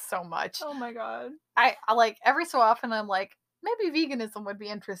love ribs so much. Oh my god. I like, every so often I'm like, maybe veganism would be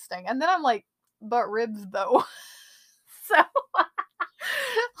interesting. And then I'm like, but ribs though. So,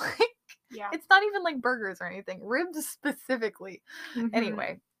 like, yeah. It's not even like burgers or anything. Ribs specifically.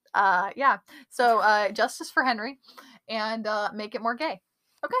 Anyway, yeah. So, justice for Henry, and make it more gay.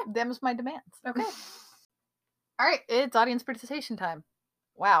 Okay. Them's my demands. Okay. All right, it's audience participation time.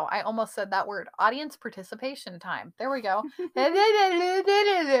 Wow, I almost said that word. Audience participation time. There we go.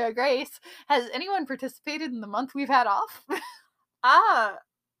 Grace, has anyone participated in the month we've had off? I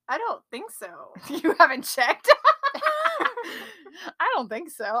don't think so. You haven't checked? I don't think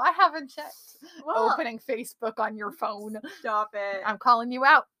so. I haven't checked. Well, opening Facebook on your phone. Stop it. I'm calling you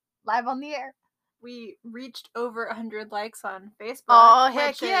out live on the air. We reached over 100 likes on Facebook. Oh,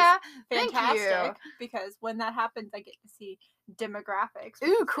 heck yeah. Fantastic. Thank you. Because when that happens, I get to see demographics.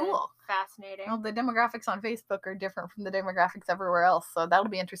 Ooh, cool. Fascinating. Well, the demographics on Facebook are different from the demographics everywhere else, so that'll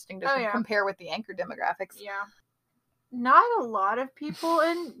be interesting to compare with the Anchor demographics. Yeah. Not a lot of people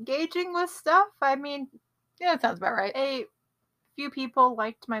engaging with stuff. I mean, yeah, that sounds about right. A few people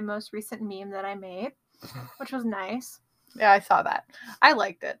liked my most recent meme that I made, which was nice. Yeah, I saw that. I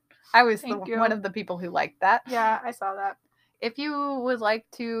liked it. I was one of the people who liked that. Yeah, I saw that. If you would like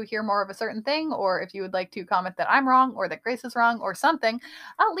to hear more of a certain thing, or if you would like to comment that I'm wrong, or that Grace is wrong, or something,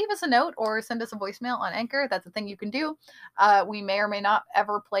 leave us a note or send us a voicemail on Anchor. That's a thing you can do. We may or may not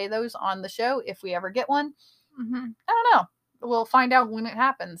ever play those on the show if we ever get one. I don't know. We'll find out when it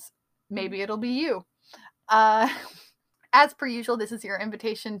happens. Maybe it'll be you. As per usual, this is your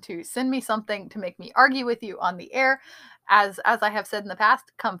invitation to send me something to make me argue with you on the air. As I have said in the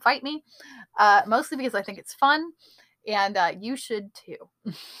past, come fight me. Mostly because I think it's fun, and you should too.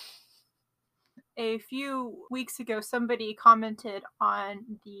 A few weeks ago, somebody commented on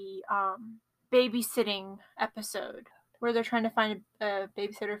the babysitting episode where they're trying to find a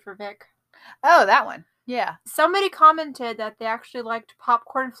babysitter for Vic. Oh, that one. Yeah. Somebody commented that they actually liked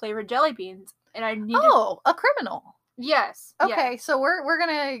popcorn flavored jelly beans, and I needed. Oh, a criminal. Yes. Okay, so we're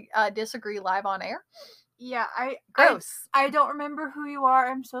gonna disagree live on air. Yeah, gross. I don't remember who you are.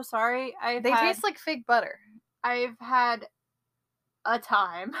 I'm so sorry. They taste like fake butter. I've had a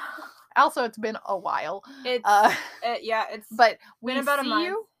time. Also, it's been a while. It's it's. But we been about see a month.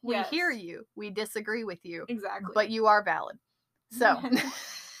 You. We hear you. We disagree with you. Exactly. But you are valid. So.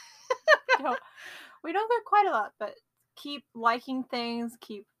 We don't get quite a lot, but keep liking things.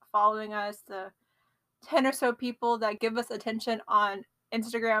 Keep following us. The 10 or so people that give us attention on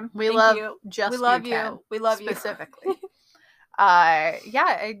Instagram. We love you. We love you specifically.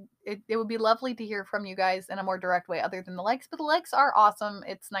 It would be lovely to hear from you guys in a more direct way other than the likes, but the likes are awesome.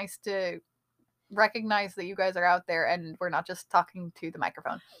 It's nice to recognize that you guys are out there and we're not just talking to the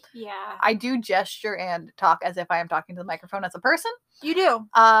microphone. Yeah. I do gesture and talk as if I am talking to the microphone as a person. You do.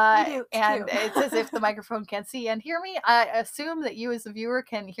 You do. And it's as if the microphone can see and hear me. I assume that you as a viewer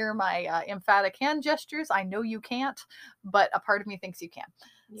can hear my emphatic hand gestures. I know you can't, but a part of me thinks you can.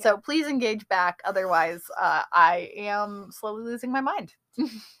 Yeah. So please engage back. Otherwise, I am slowly losing my mind.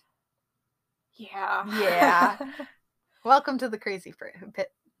 Yeah. Yeah. Welcome to the crazy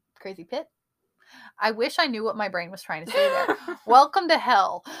pit. Crazy pit? I wish I knew what my brain was trying to say there. Welcome to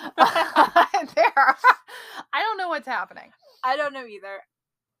hell. I don't know what's happening. I don't know either.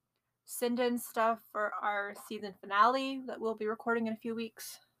 Send in stuff for our season finale that we'll be recording in a few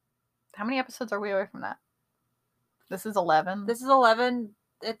weeks. How many episodes are we away from that? This is 11. This is 11.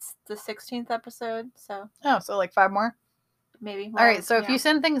 It's the 16th episode, so. Oh, so like 5 more? Maybe. All right, so if you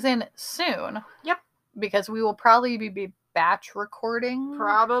send things in soon. Yep. Because we will probably be batch recording.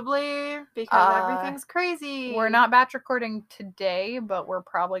 Probably, because everything's crazy. We're not batch recording today, but we're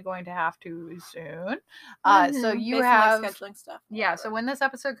probably going to have to soon. So you based have on, like, scheduling stuff. Yeah, so when this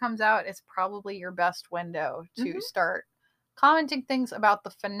episode comes out, it's probably your best window to start commenting things about the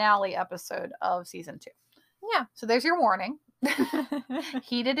finale episode of season 2. Yeah. So there's your warning.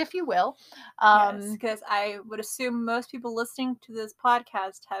 Heed it if you will. Yes, because I would assume most people listening to this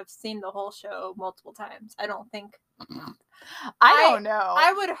podcast have seen the whole show multiple times. I don't think. I don't know.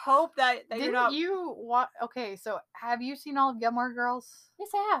 I would hope that Didn't you're not. Okay, so have you seen all of Gilmore Girls? Yes,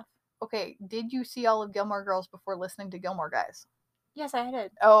 I have. Okay, did you see all of Gilmore Girls before listening to Gilmore Guys? Yes, I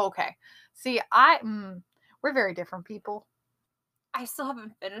did. Oh, okay. See, we're very different people. I still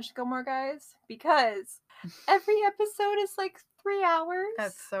haven't finished Gilmore Guys because every episode is like 3 hours.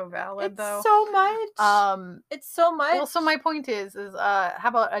 That's so valid, though. It's so much. It's so much. Well, so my point is how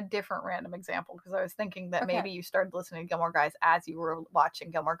about a different random example? Because I was thinking that maybe you started listening to Gilmore Guys as you were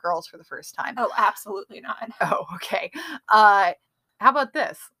watching Gilmore Girls for the first time. Oh, absolutely not. Oh, okay. How about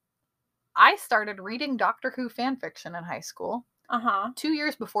this? I started reading Doctor Who fan fiction in high school. 2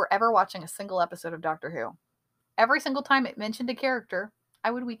 years before ever watching a single episode of Doctor Who. Every single time it mentioned a character,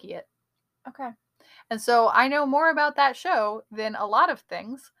 I would wiki it. Okay. And so I know more about that show than a lot of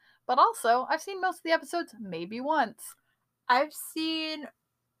things, but also I've seen most of the episodes maybe once. I've seen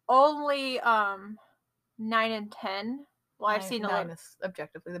only 9 and 10. Well, I've seen 9 is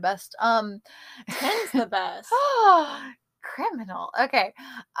objectively the best. 10's the best. Criminal. Okay.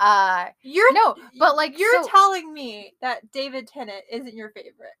 You're telling me that David Tennant isn't your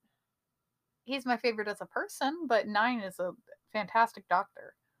favorite. He's my favorite as a person, but 9 is a fantastic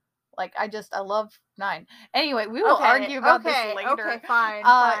doctor. Like, I love 9. Anyway, we will argue about this later. Okay, fine.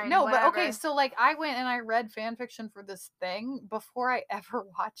 No, whatever. But okay, so like I went and I read fan fiction for this thing before I ever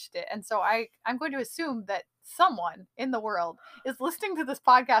watched it. And so I'm going to assume that someone in the world is listening to this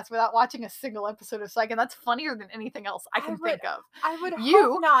podcast without watching a single episode of Psych, and that's funnier than anything else I can think of. I would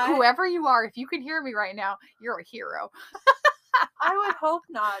hope not. Whoever you are, if you can hear me right now, you're a hero. I would hope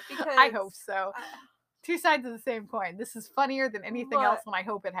not, because I hope so. 2 sides of the same coin. This is funnier than anything else, and I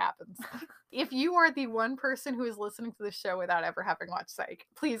hope it happens. If you are the one person who is listening to the show without ever having watched Psych,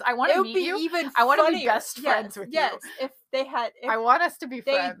 please, I want to meet you. I want to be best friends with you. Yes, if I want us to be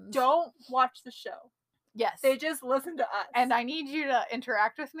friends. They don't watch the show. Yes. They just listen to us. And I need you to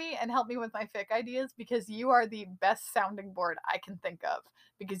interact with me and help me with my fic ideas, because you are the best sounding board I can think of,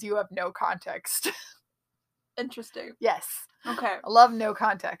 because you have no context. Interesting. Yes. Okay. I love no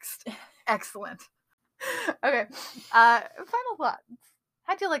context. Excellent. Okay. Final thoughts.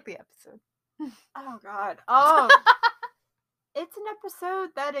 How'd you like the episode? Oh God. It's an episode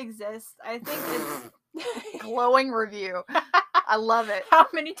that exists. I think it's glowing review. I love it. How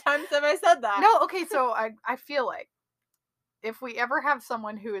many times have I said that? No, okay, so I feel like if we ever have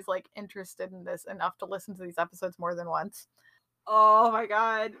someone who is like interested in this enough to listen to these episodes more than once. Oh my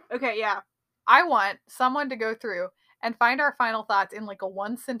God. Okay, yeah. I want someone to go through and find our final thoughts in like a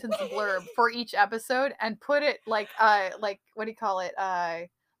 1-sentence blurb for each episode and put it like what do you call it?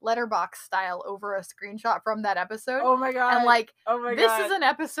 Letterbox style over a screenshot from that episode. Oh my God. And like, this God. is an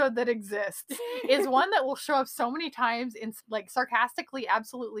episode that exists. Is one that will show up so many times in like sarcastically,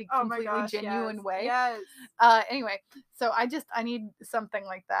 absolutely, completely genuine way. Yes. Anyway, so I need something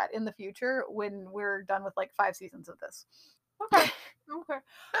like that in the future when we're done with like 5 seasons of this. Okay.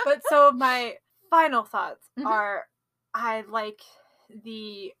 But so my final thoughts are, I like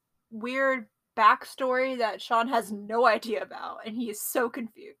the weird backstory that Sean has no idea about, and he is so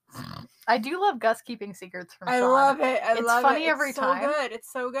confused. I do love Gus keeping secrets from Sean. I love it. It's funny every time.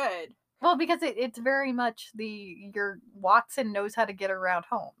 It's so good. Well, because it's very much your Watson knows how to get around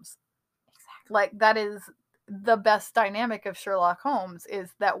Holmes. Exactly. Like the best dynamic of Sherlock Holmes is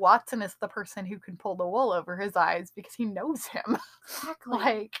that Watson is the person who can pull the wool over his eyes because he knows him. Exactly.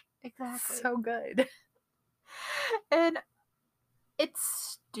 Like, exactly. so good. And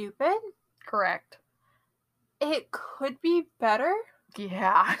it's stupid. Correct. It could be better.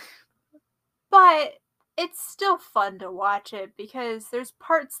 Yeah. But it's still fun to watch it because there's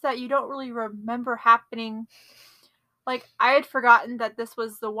parts that you don't really remember happening. Like, I had forgotten that this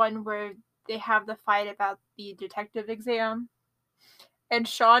was the one where they have the fight about the detective exam. And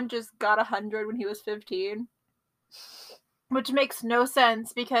Sean just got 100 when he was 15. Which makes no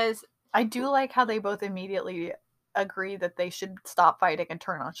sense because... I do like how they both immediately agree that they should stop fighting and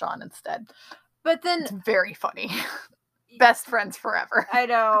turn on Sean instead. But then... It's very funny. Best friends forever. I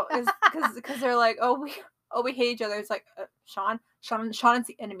know. Because they're like, oh, we hate each other. It's like, Sean's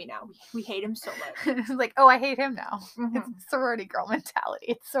the enemy now. We hate him so much. It's like, oh, I hate him now. Mm-hmm. It's sorority girl mentality.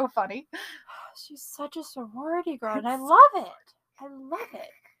 It's so funny. She's such a sorority girl, and I love it. I love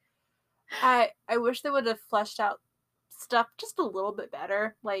it. I wish they would have fleshed out stuff just a little bit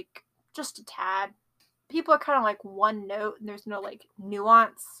better, like just a tad. People are kind of like one note, and there's no like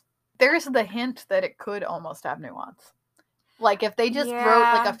nuance. There's the hint that it could almost have nuance. Like, if they just wrote,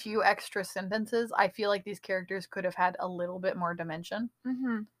 like, a few extra sentences, I feel like these characters could have had a little bit more dimension.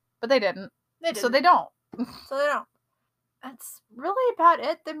 Mm-hmm. But they didn't. So they don't. That's really about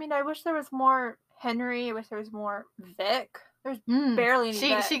it. I mean, I wish there was more Henry. I wish there was more Vic. There's barely any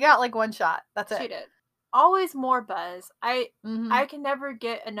Vic. She got, like, one shot. That's it. She did. Always more Buzz. I can never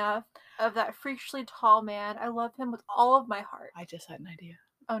get enough of that freakishly tall man. I love him with all of my heart. I just had an idea.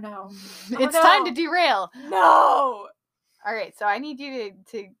 Oh, no. It's time to derail. No! All right, so I need you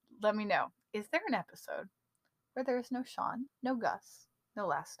to let me know. Is there an episode where there is no Sean, no Gus, no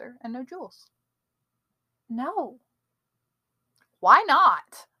Lassiter, and no Jules? No. Why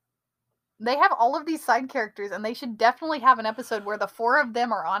not? They have all of these side characters, and they should definitely have an episode where the four of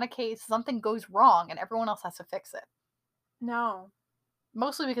them are on a case, something goes wrong, and everyone else has to fix it. No.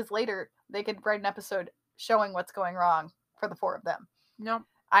 Mostly because later they could write an episode showing what's going wrong for the four of them. Nope.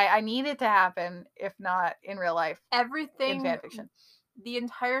 I need it to happen, if not in real life. Everything in fanfiction. The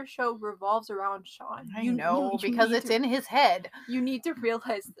entire show revolves around Sean. I know, because it's in his head. You need to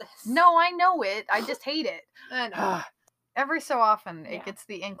realize this. No, I know it. I just hate it. I know. Every so often, it gets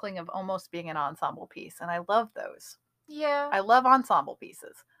the inkling of almost being an ensemble piece, and I love those. Yeah. I love ensemble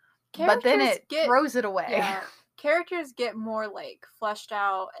pieces. But then it throws it away. Yeah. Characters get more, like, fleshed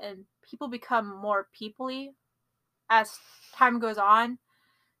out, and people become more people-y as time goes on.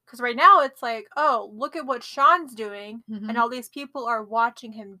 Because right now it's like, oh, look at what Sean's doing, and all these people are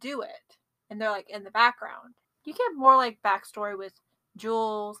watching him do it. And they're, like, in the background. You get more, like, backstory with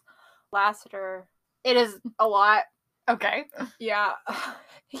Jules, Lassiter. It is a lot. Okay. Yeah.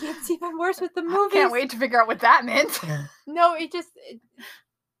 It gets even worse with the movies. I can't wait to figure out what that meant. No, his life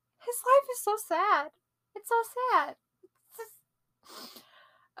is so sad. It's so sad. It's just...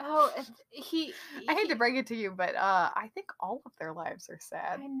 Oh, I hate to break it to you, but I think all of their lives are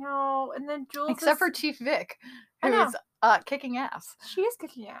sad. I know. And then Jules except for Chief Vic, who is kicking ass. She is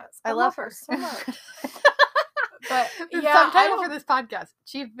kicking ass. I love her so much. But the subtitle for this podcast,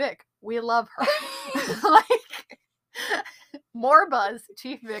 Chief Vic, we love her. Like, more Buzz,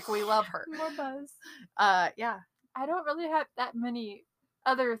 Chief Vic, we love her. More Buzz. Yeah. I don't really have that many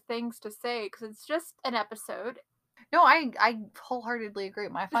other things to say because it's just an episode. No, I wholeheartedly agree.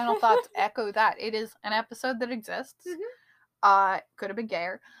 My final thoughts echo that. It is an episode that exists. Could have been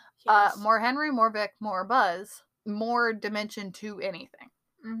gayer. Yes. More Henry, more Vic, more Buzz, more dimension to anything.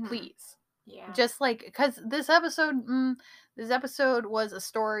 Please. Yeah. Just like, because this episode was a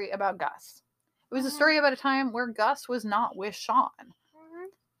story about Gus. It was a story about a time where Gus was not with Sean.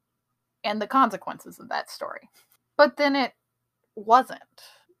 And the consequences of that story. But then it wasn't.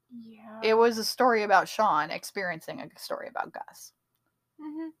 Yeah. It was a story about Sean experiencing a story about Gus.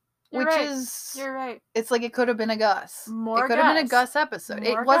 You're right. It's like it could have been a Gus. It could have been a Gus episode.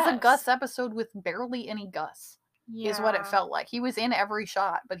 It was a Gus episode with barely any Gus. Is what it felt like. He was in every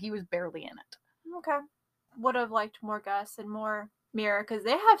shot, but he was barely in it. Okay. Would have liked more Gus and more Mira because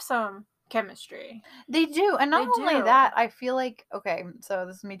they have some chemistry. They do. And not only that, I feel like, okay, so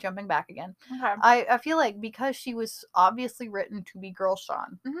this is me jumping back again. Okay. I feel like because she was obviously written to be Girl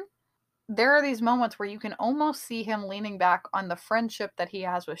Sean, there are these moments where you can almost see him leaning back on the friendship that he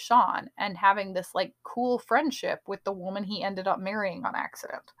has with Sean and having this, like, cool friendship with the woman he ended up marrying on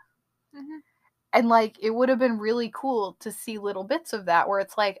accident. And, like, it would have been really cool to see little bits of that where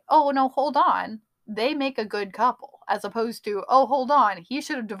it's like, oh, no, hold on. They make a good couple. As opposed to, oh, hold on. He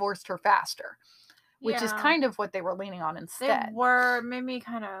should have divorced her faster. which is kind of what they were leaning on They instead. made me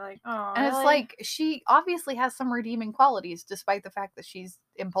kind of like, oh, And really? it's like, she obviously has some redeeming qualities, despite the fact that she's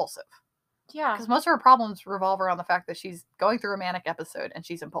impulsive. Yeah. Because most of her problems revolve around the fact that she's going through a manic episode and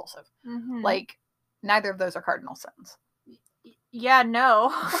she's impulsive. Mm-hmm. Like, neither of those are cardinal sins. Yeah,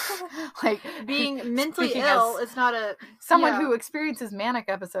 no. Like, being mentally ill is not a someone who experiences manic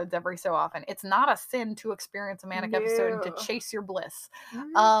episodes every so often. It's not a sin to experience a manic episode and to chase your bliss.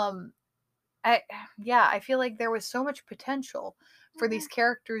 Mm-hmm. I feel like there was so much potential for these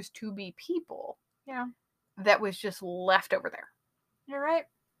characters to be people. Yeah. That was just left over there. You're right.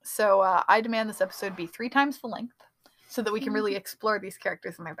 So I demand this episode be 3 times the length so that we can really explore these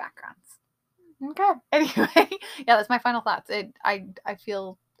characters and their backgrounds. Okay. Anyway, yeah, that's my final thoughts. I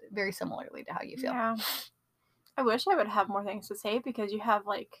feel very similarly to how you feel. Yeah. I wish I would have more things to say because you have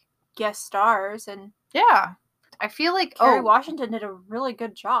like guest stars and yeah. I feel like Kerry Washington did a really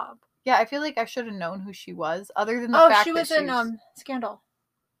good job. Yeah, I feel like I should have known who she was, other than the fact that she was in Scandal.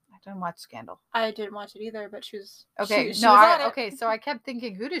 I didn't watch Scandal. I didn't watch it either, but she was okay. So I kept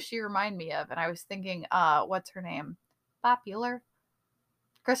thinking, who does she remind me of? And I was thinking, what's her name? Popular.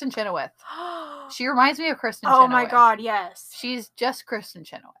 Kristen Chenoweth. She reminds me of Kristen Chenoweth. Oh my god, yes. She's just Kristen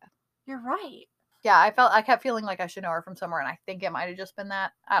Chenoweth. You're right. Yeah, I kept feeling like I should know her from somewhere, and I think it might have just been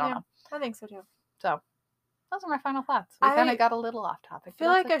that. I don't know. I think so too. So, those are my final thoughts. We kind of got a little off topic. I feel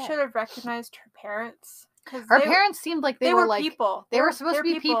like I should have recognized her parents. Her parents seemed like they were like people. They were supposed to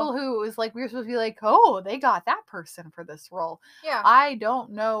be people who was like, we were supposed to be like, oh, they got that person for this role. Yeah. I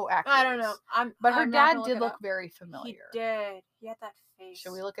don't know actors. I don't know. But her dad did look very familiar. He did. He had that face.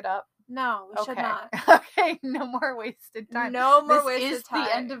 Should we look it up? No, we should not. Okay, no more wasted time. No more wasted time. This is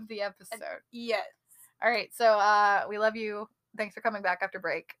the end of the episode. Yes. All right, so we love you. Thanks for coming back after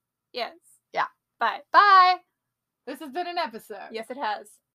break. Yes. Yeah. Bye. Bye. This has been an episode. Yes, it has.